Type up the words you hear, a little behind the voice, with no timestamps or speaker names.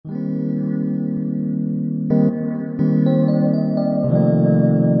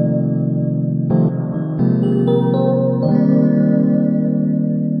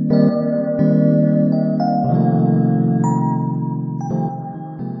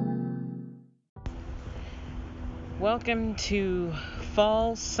Welcome to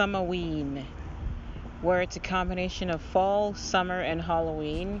Fall Summerween, where it's a combination of fall, summer, and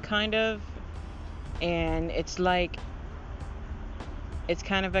Halloween, kind of. And it's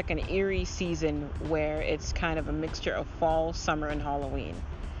kind of like an eerie season where it's kind of a mixture of fall, summer, and Halloween,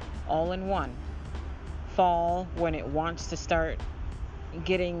 all in one. Fall, when it wants to start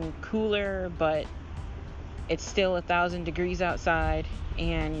getting cooler, but it's still 1,000 degrees outside,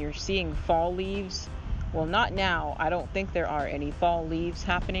 and you're seeing fall leaves. Well, not now. I don't think there are any fall leaves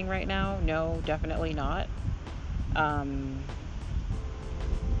happening right now. No, definitely not. I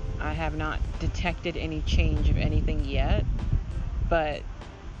have not detected any change of anything yet. But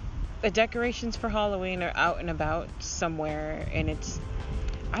the decorations for Halloween are out and about somewhere, and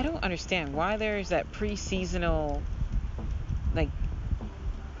I don't understand why there's that pre-seasonal,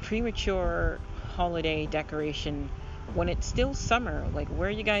 premature holiday decoration when it's still summer. Where are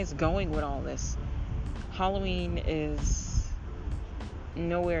you guys going with all this? Halloween is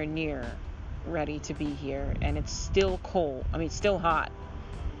nowhere near ready to be here, and it's still cold. It's still hot.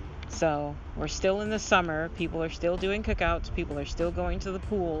 So we're still in the summer. People are still doing cookouts. People are still going to the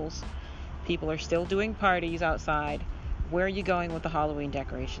pools. People are still doing parties outside. Where are you going with the Halloween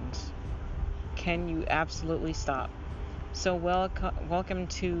decorations? Can you absolutely stop? So welcome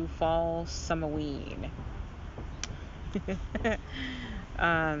to Fall Summerween.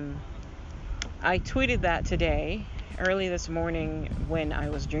 I tweeted that today, early this morning, when I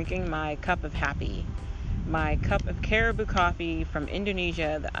was drinking my cup of happy. My cup of caribou coffee from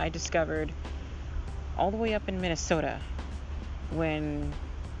Indonesia that I discovered all the way up in Minnesota when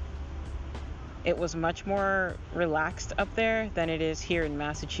it was much more relaxed up there than it is here in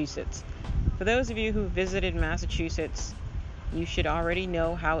Massachusetts. For those of you who visited Massachusetts, you should already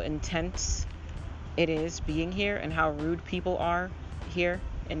know how intense it is being here and how rude people are here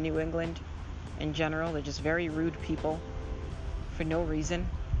in New England in general. They're just very rude people for no reason,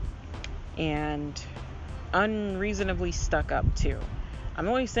 and unreasonably stuck up too. I'm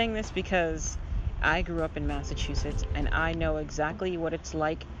only saying this because I grew up in Massachusetts and I know exactly what it's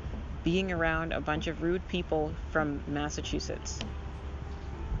like being around a bunch of rude people from Massachusetts.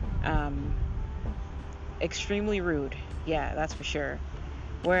 Extremely rude, yeah, that's for sure.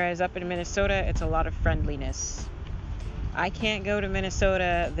 Whereas up in Minnesota, it's a lot of friendliness. I can't go to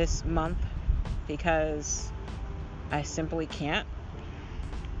Minnesota this month because I simply can't.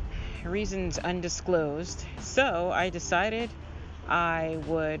 Reasons undisclosed. So I decided I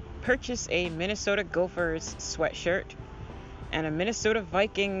would purchase a Minnesota Gophers sweatshirt and a Minnesota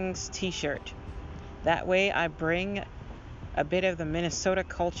Vikings t-shirt. That way I bring a bit of the Minnesota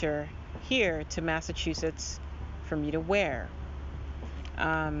culture here to Massachusetts for me to wear.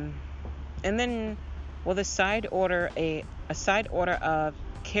 And then with a side order of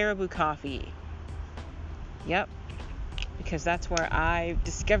caribou coffee. Yep, because that's where I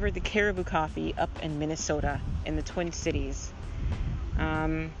discovered the caribou coffee, up in Minnesota, in the Twin Cities.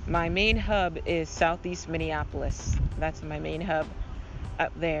 My main hub is Southeast Minneapolis. That's my main hub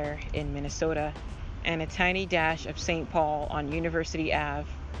up there in Minnesota, and a tiny dash of St. Paul on University Ave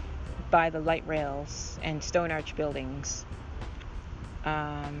by the light rails and Stone Arch buildings.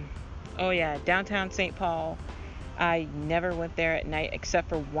 Downtown St. Paul. I never went there at night except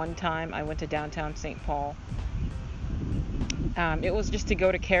for one time I went to downtown St. Paul. It was just to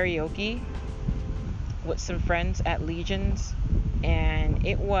go to karaoke with some friends at Legion's, and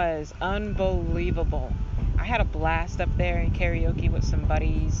it was unbelievable. I had a blast up there in karaoke with some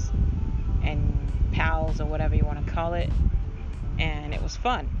buddies and pals, or whatever you want to call it, and it was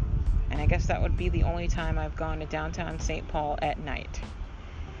fun. And I guess that would be the only time I've gone to downtown St. Paul at night.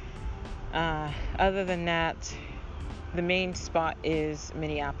 Other than that, the main spot is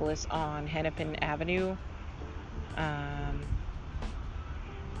Minneapolis on Hennepin Avenue.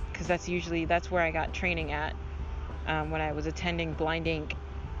 Because that's where I got training at when I was attending Blind Ink.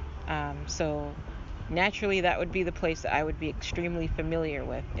 So naturally that would be the place that I would be extremely familiar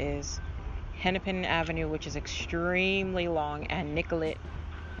with, is Hennepin Avenue, which is extremely long, and Nicollet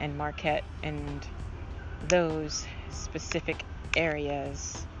and Marquette and those specific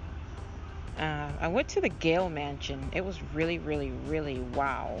areas. I went to the Gale Mansion. It was really, really, really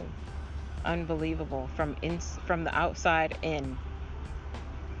wow. Unbelievable from the outside in.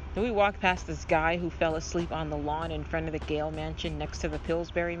 Then we walked past this guy who fell asleep on the lawn in front of the Gale Mansion next to the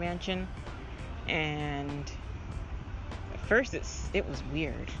Pillsbury Mansion. And at first it was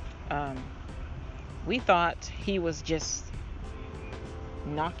weird. We thought he was just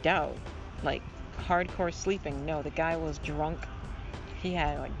knocked out, hardcore sleeping. No, the guy was drunk. He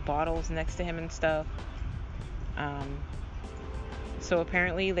had bottles next to him and stuff. So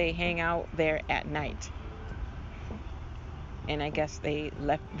apparently they hang out there at night. and I guess they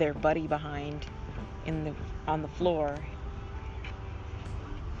left their buddy behind on the floor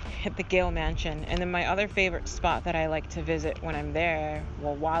at the Gale Mansion. And then my other favorite spot that I like to visit when I'm there,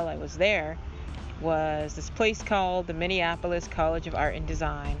 well, while I was there, was this place called the Minneapolis College of Art and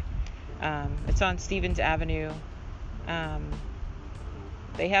Design. It's on Stevens Avenue.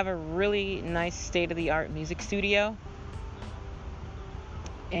 They have a really nice state-of-the-art music studio,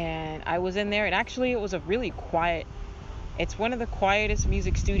 and I was in there, and actually it was a really quiet, it's one of the quietest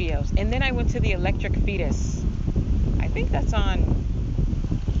music studios. And then I went to the Electric Fetus. I think that's on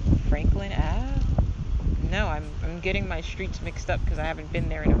Franklin Ave? No, I'm getting my streets mixed up because I haven't been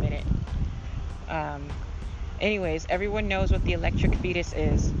there in a minute. Anyways, everyone knows what the Electric Fetus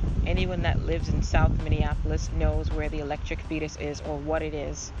is. Anyone that lives in South Minneapolis knows where the Electric Fetus is or what it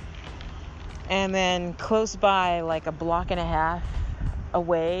is. And then close by, like a block and a half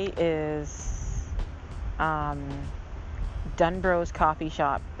away, is Dunbrow's Coffee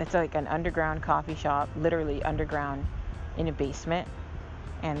Shop. It's like an underground coffee shop, literally underground in a basement.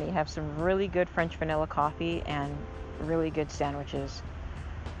 And they have some really good French vanilla coffee and really good sandwiches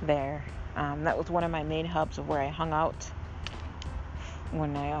there. That was one of my main hubs of where I hung out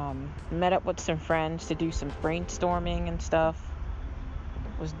when I met up with some friends to do some brainstorming and stuff.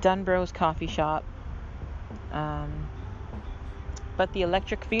 It was Dunbrow's Coffee Shop. But the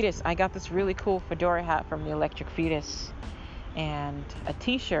Electric Fetus, I got this really cool fedora hat from the Electric Fetus and a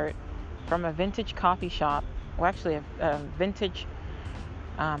t-shirt from a vintage coffee shop, well, actually a vintage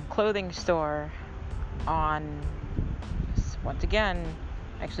clothing store on, once again,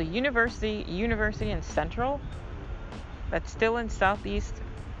 actually University and Central. That's still in Southeast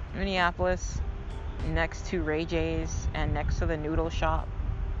Minneapolis, next to Ray J's and next to the Noodle Shop.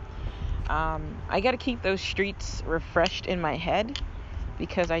 I got to keep those streets refreshed in my head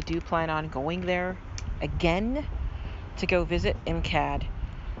because I do plan on going there again to go visit MCAD,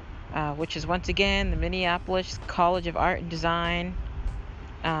 which is once again the Minneapolis College of Art and Design.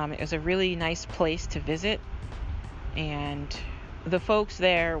 It was a really nice place to visit, and the folks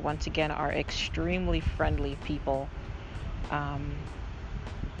there, once again, are extremely friendly people.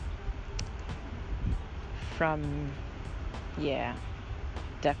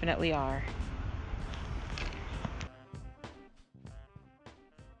 Definitely are.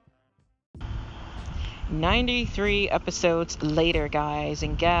 "93 episodes later, guys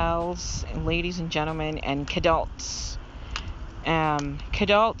and gals, and ladies and gentlemen, and kidults.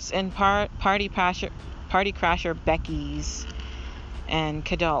 Kidults and party crasher Beckies and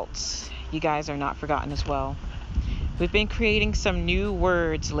kidults. You guys are not forgotten as well. We've been creating some new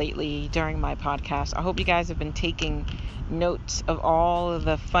words lately during my podcast. I hope you guys have been taking notes of all of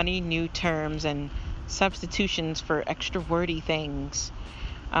the funny new terms and substitutions for extra wordy things.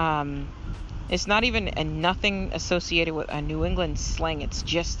 It's not even nothing associated with a New England slang. It's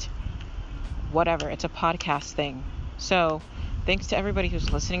just whatever. It's a podcast thing. So thanks to everybody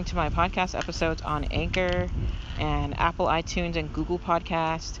who's listening to my podcast episodes on Anchor and Apple iTunes and Google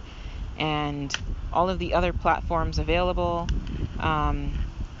Podcast and all of the other platforms available.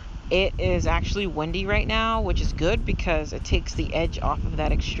 It is actually windy right now, which is good because it takes the edge off of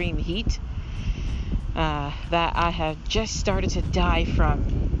that extreme heat that I have just started to die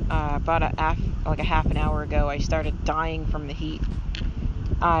from. About a half an hour ago, I started dying from the heat.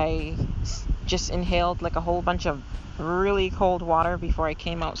 I just inhaled like a whole bunch of really cold water before I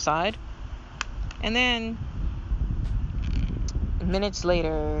came outside, and then minutes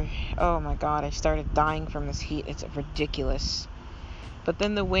later, oh my god, I started dying from this heat. It's ridiculous. But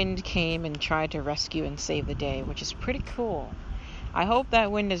then the wind came and tried to rescue and save the day, which is pretty cool. I hope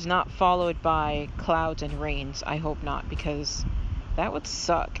that wind is not followed by clouds and rains. I hope not, because that would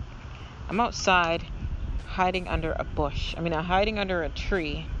suck. I'm outside hiding under a bush. Hiding under a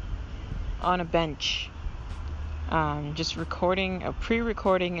tree on a bench. Just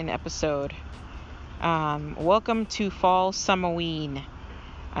pre-recording an episode. Welcome to Fall Summerween.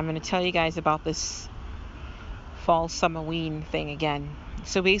 I'm going to tell you guys about this Fall Summerween thing again.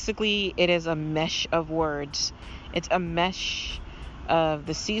 So basically, it is a mesh of words. It's a mesh of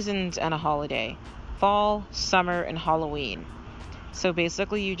the seasons and a holiday. Fall, summer, and Halloween. So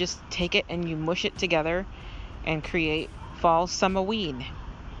basically, you just take it and you mush it together and create Fall Summerween.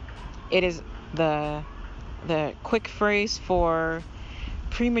 It is the quick phrase for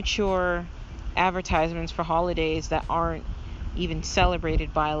premature advertisements for holidays that aren't even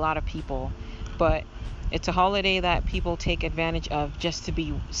celebrated by a lot of people, but it's a holiday that people take advantage of just to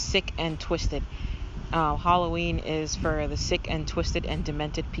be sick and twisted. Halloween is for the sick and twisted and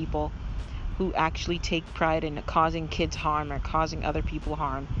demented people who actually take pride in causing kids harm or causing other people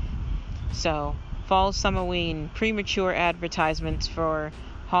harm. So fall, Summerween, premature advertisements for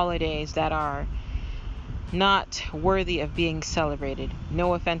holidays that are not worthy of being celebrated.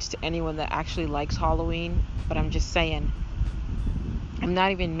 No offense to anyone that actually likes Halloween, but I'm just saying, I'm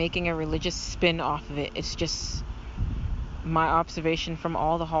not even making a religious spin off of it. It's just my observation from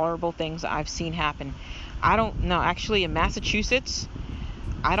all the horrible things I've seen happen. I don't know. Actually, in Massachusetts,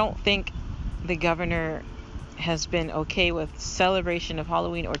 I don't think the governor has been okay with celebration of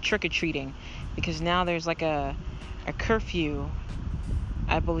Halloween or trick-or-treating, because now there's like a curfew,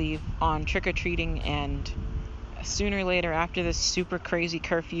 I believe, on trick-or-treating, and sooner or later, after this super crazy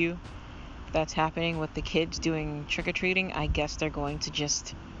curfew that's happening with the kids doing trick-or-treating, I guess they're going to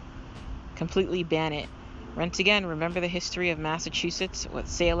just completely ban it. Once again, remember the history of Massachusetts with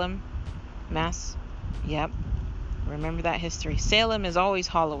Salem, Mass? Yep. Remember that history. Salem is always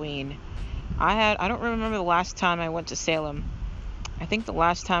Halloween. I don't remember the last time I went to Salem. I think the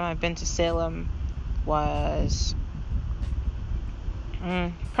last time I've been to Salem was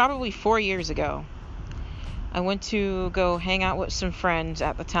probably 4 years ago. I went to go hang out with some friends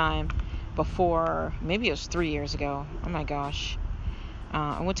at the time before, maybe it was 3 years ago. Oh my gosh.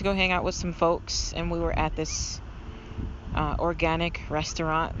 I went to go hang out with some folks, and we were at this organic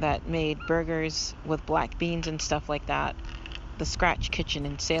restaurant that made burgers with black beans and stuff like that. The Scratch Kitchen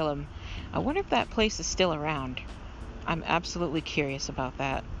in Salem. I wonder if that place is still around. I'm absolutely curious about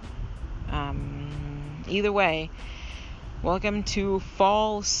that. Either way, welcome to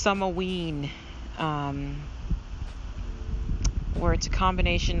Fall Summerween, where it's a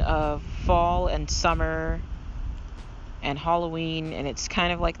combination of fall and summer and Halloween, and it's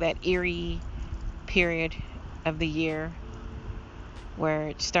kind of like that eerie period of the year where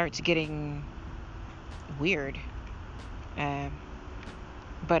it starts getting weird,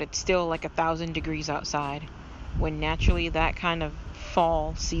 but it's still like 1,000 degrees outside, when naturally that kind of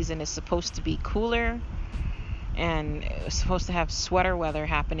fall season is supposed to be cooler and it's supposed to have sweater weather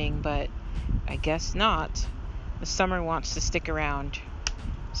happening, but I guess not. The summer wants to stick around.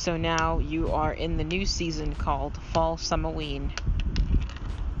 So now you are in the new season called Fall Summerween.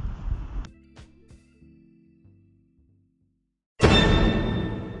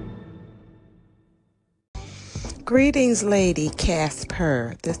 Greetings, Lady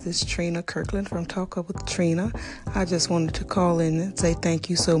Casper. This is Trina Kirkland from Talk Up with Trina. I just wanted to call in and say thank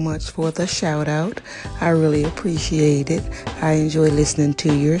you so much for the shout out. I really appreciate it. I enjoy listening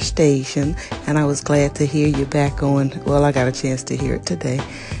to your station, and I was glad to hear you back on. Well, I got a chance to hear it today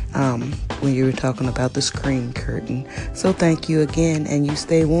when you were talking about the screen curtain. So thank you again, and you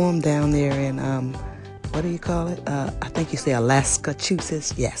stay warm down there in what do you call it? I think you say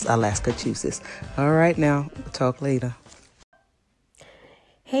Alaska-chusetts. Yes, Alaska-chusetts. All right, now. We'll talk later.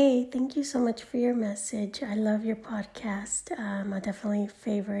 Hey, thank you so much for your message. I love your podcast. I definitely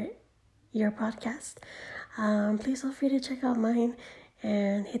favorite your podcast. Please feel free to check out mine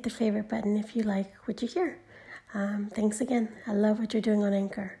and hit the favorite button if you like what you hear. Thanks again. I love what you're doing on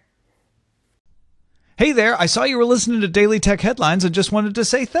Anchor. Hey there, I saw you were listening to Daily Tech Headlines and just wanted to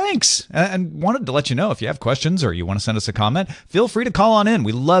say thanks. And wanted to let you know if you have questions or you want to send us a comment, feel free to call on in.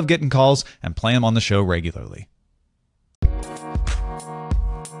 We love getting calls and play them on the show regularly.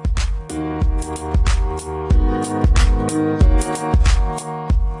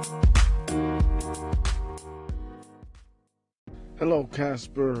 Hello,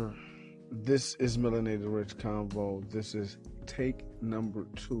 Casper. This is Melanated Rich Convo. This is take number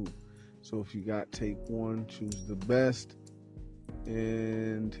 2. So if you got take 1, choose the best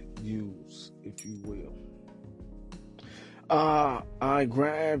and use, if you will. I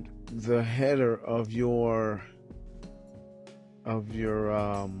grabbed the header of your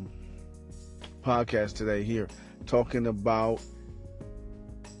podcast today here, talking about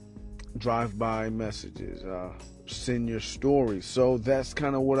drive-by messages, send your stories. So that's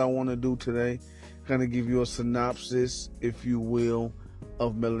kind of what I want to do today, kind of give you a synopsis, if you will,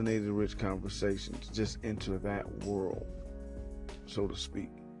 of Melanated Rich Conversations. Just enter that world, so to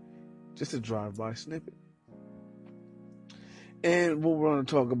speak. Just a drive-by snippet. And what we're going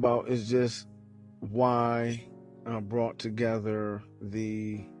to talk about is just why I brought together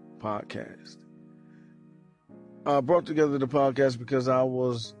the podcast. I brought together the podcast because I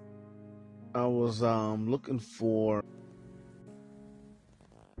was looking for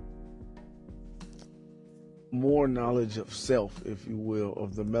more knowledge of self, if you will,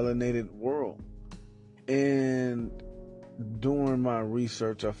 of the melanated world. And during my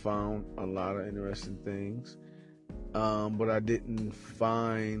research, I found a lot of interesting things, but I didn't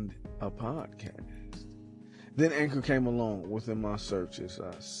find a podcast. Then Anchor came along within my searches.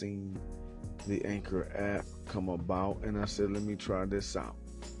 I seen the Anchor app come about, and I said, let me try this out.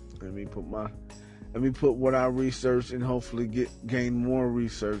 Let me put my let me put what I researched and hopefully gain more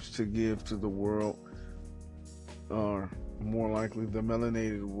research to give to the world, or more likely the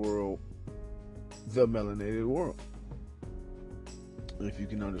melanated world, if you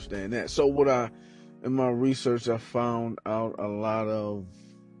can understand that. So in my research, I found out a lot of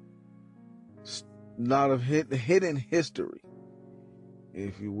hidden history,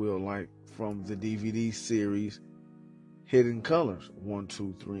 if you will, like from the DVD series Hidden Colors 1,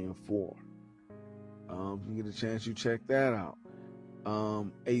 2, 3, and 4. If you get a chance, you check that out.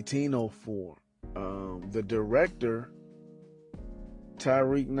 1804. The director,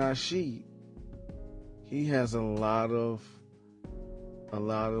 Tariq Nasheed, he has a lot of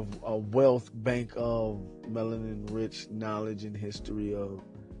a wealth bank of melanin-rich knowledge and history of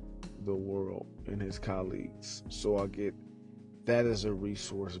the world and his colleagues. So I get that as a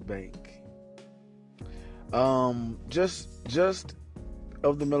resource bank. Just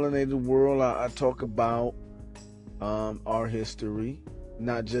of the melanated world, I talk about our history,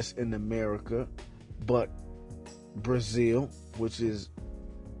 not just in America, but Brazil, which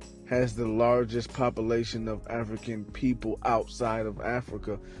has the largest population of African people outside of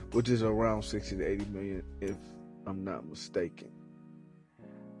Africa, which is around 60 to 80 million, if I'm not mistaken.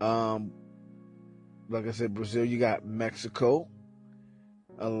 Like I said, Brazil, you got Mexico,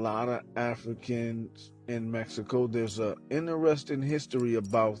 a lot of Africans in Mexico. There's an interesting history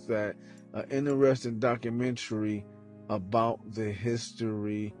about that, an interesting documentary about the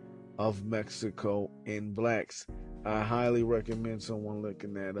history of Mexico and blacks. I highly recommend someone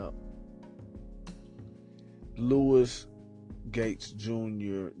looking that up. Louis Gates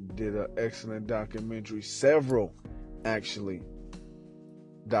Jr. did an excellent documentary, several actually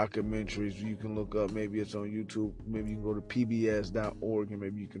documentaries you can look up. Maybe it's on YouTube, maybe you can go to pbs.org and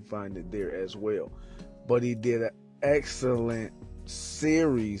maybe you can find it there as well. But he did an excellent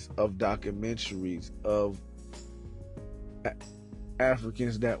series of documentaries of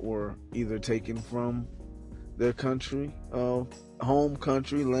Africans that were either taken from their country, home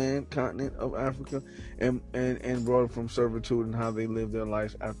country, land, continent of Africa, and brought from servitude, and how they lived their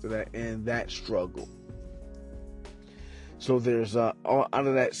lives after that, and that struggle. So there's out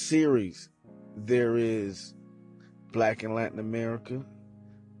of that series, there is Black in Latin America,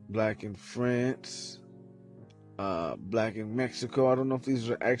 Black in France, Black in Mexico. I don't know if these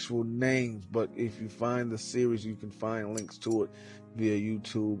are actual names, but if you find the series, you can find links to it via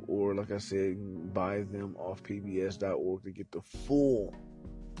YouTube, or like I said, buy them off pbs.org to get the full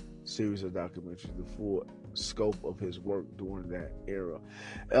series of documentaries, the full scope of his work during that era.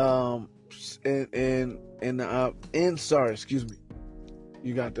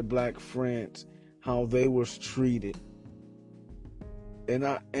 You got the Black France, how they was treated. And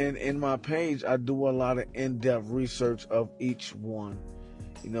in my page, I do a lot of in-depth research of each one.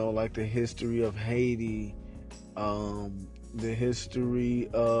 Like the history of Haiti, the history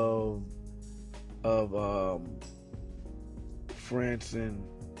of France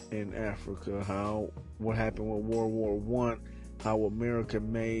in Africa, what happened with World War I, how America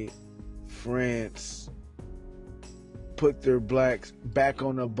made France put their blacks back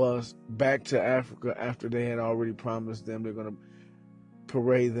on the bus back to Africa after they had already promised them they're going to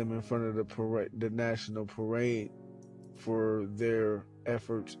parade them in front of the national parade for their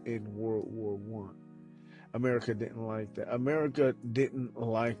efforts in World War I. America didn't like that. America didn't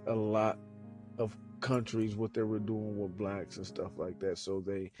like a lot of countries what they were doing with blacks and stuff like that, so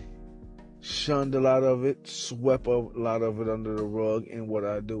they shunned a lot of it, swept a lot of it under the rug, and what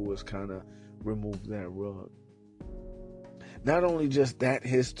I do was kind of remove that rug. Not only just that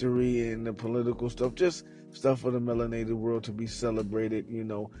history and the political stuff, just stuff for the melanated world to be celebrated,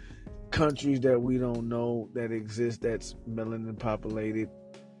 countries that we don't know that exist that's melanin populated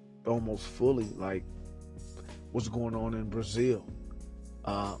almost fully, like what's going on in Brazil,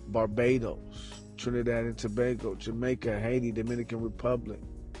 Barbados, Trinidad and Tobago, Jamaica, Haiti, Dominican Republic,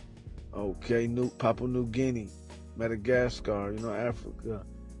 Papua New Guinea, Madagascar, Africa,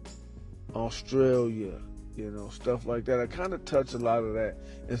 Australia, stuff like that. I kind of touch a lot of that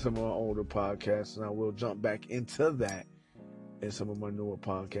in some of my older podcasts, and I will jump back into that in some of my newer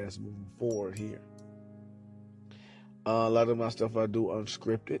podcasts moving forward here. A lot of my stuff I do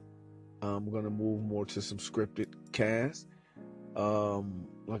unscripted. I'm going to move more to some scripted casts.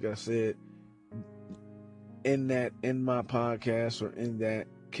 Like I said, in my podcast, or in that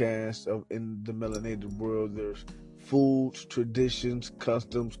cast in the melanated world, there's foods, traditions,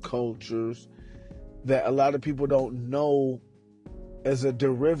 customs, cultures that a lot of people don't know as a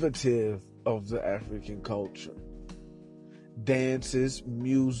derivative of the African culture. Dances,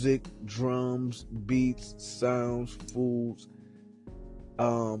 music, drums, beats, sounds, foods,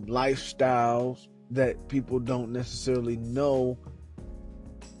 lifestyles, that people don't necessarily know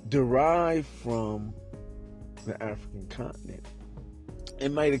derive from the African continent.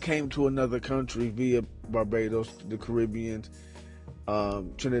 It might have came to another country via Barbados, the Caribbean,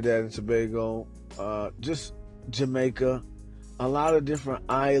 Trinidad and Tobago, just Jamaica, a lot of different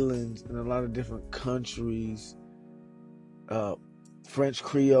islands and a lot of different countries, French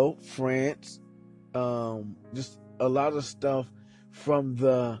Creole, France, just a lot of stuff from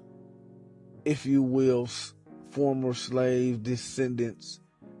the, if you will, former slave descendants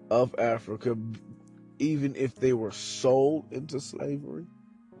of Africa, even if they were sold into slavery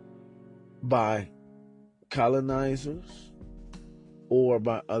by colonizers or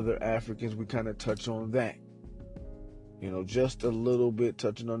by other Africans. We kind of touch on that. Just a little bit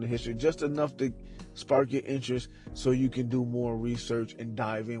touching on the history, just enough to spark your interest so you can do more research and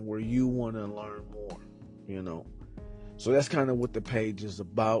dive in where you want to learn more, So that's kind of what the page is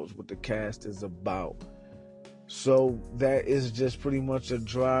about, what the cast is about. So that is just pretty much a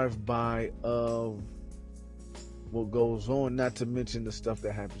drive-by of what goes on, not to mention the stuff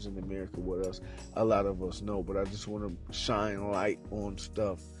that happens in America with us. A lot of us know, but I just want to shine light on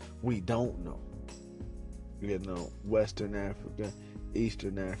stuff we don't know. Western Africa,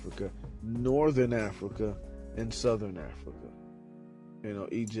 Eastern Africa, Northern Africa, and Southern Africa.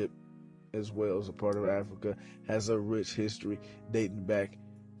 Egypt, as well as a part of Africa, has a rich history dating back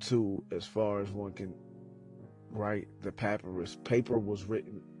to as far as one can write the papyrus. Paper was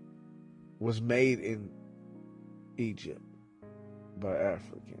made in Egypt by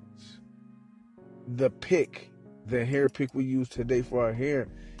Africans. The hair pick we use today for our hair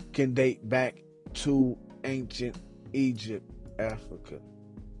can date back to ancient Egypt, Africa.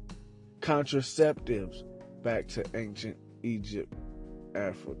 Contraceptives back to ancient Egypt,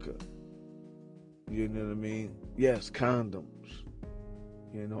 Africa. You know what I mean? Yes, condoms.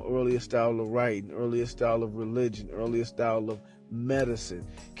 Earliest style of writing, earliest style of religion, earliest style of medicine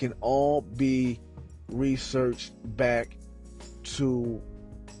can all be researched back to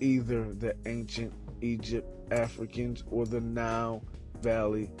either the ancient Egypt Africans or the Nile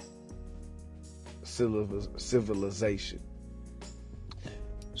Valley civilization.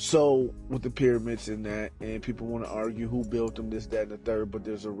 So with the pyramids and that, and people want to argue who built them, this, that, and the third, but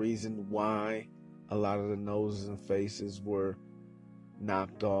there's a reason why a lot of the noses and faces were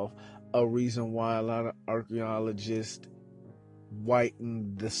knocked off. A reason why a lot of archaeologists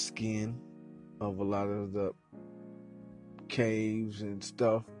whitened the skin of a lot of the caves and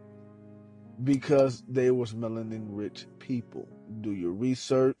stuff, because they was melanin rich people. Do your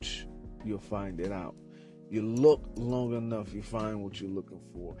research, you'll find it out. You look long enough, you find what you're looking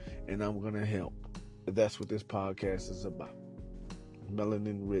for, and I'm gonna help. That's what this podcast is about.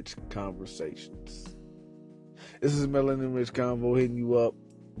 Melanin rich conversations. This is Melanin Rich Convo hitting you up.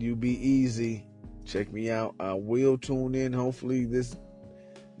 You be easy. Check me out. I will tune in. Hopefully this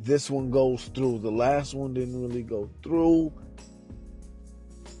one goes through. The last one didn't really go through,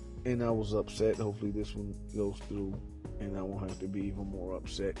 and I was upset. Hopefully this one goes through, and I won't have to be even more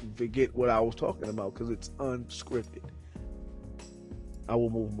upset and forget what I was talking about, because it's unscripted. I will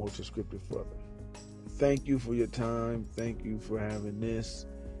move more to scripted further. Thank you for your time. Thank you for having this.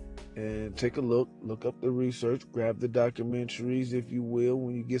 And take a look up the research, grab the documentaries, if you will,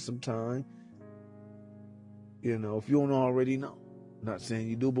 when you get some time. If you don't already know. Not saying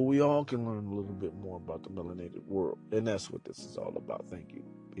you do, but we all can learn a little bit more about the melanated world. And that's what this is all about. Thank you.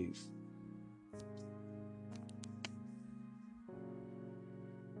 Peace.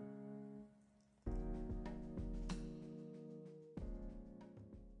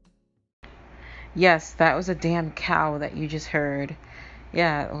 Yes, that was a damn cow that you just heard.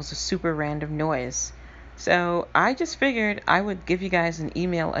 Yeah, it was a super random noise. So I just figured I would give you guys an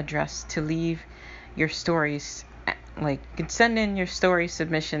email address to leave your stories. Like, you can send in your story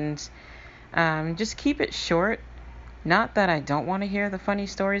submissions. Just keep it short. Not that I don't want to hear the funny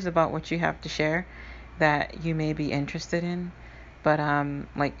stories about what you have to share that you may be interested in, but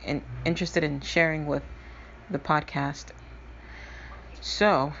interested in sharing with the podcast.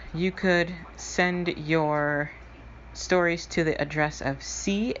 So you could send your stories to the address of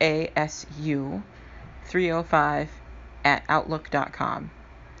casu305@outlook.com.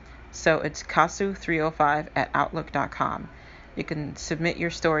 So it's casu305@outlook.com. You can submit your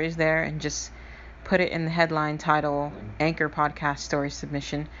stories there and just put it in the headline title, Anchor Podcast Story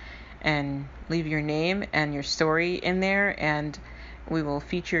Submission, and leave your name and your story in there, and we will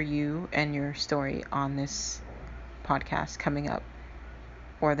feature you and your story on this podcast coming up,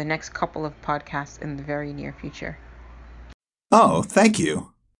 or the next couple of podcasts in the very near future. Oh, thank you.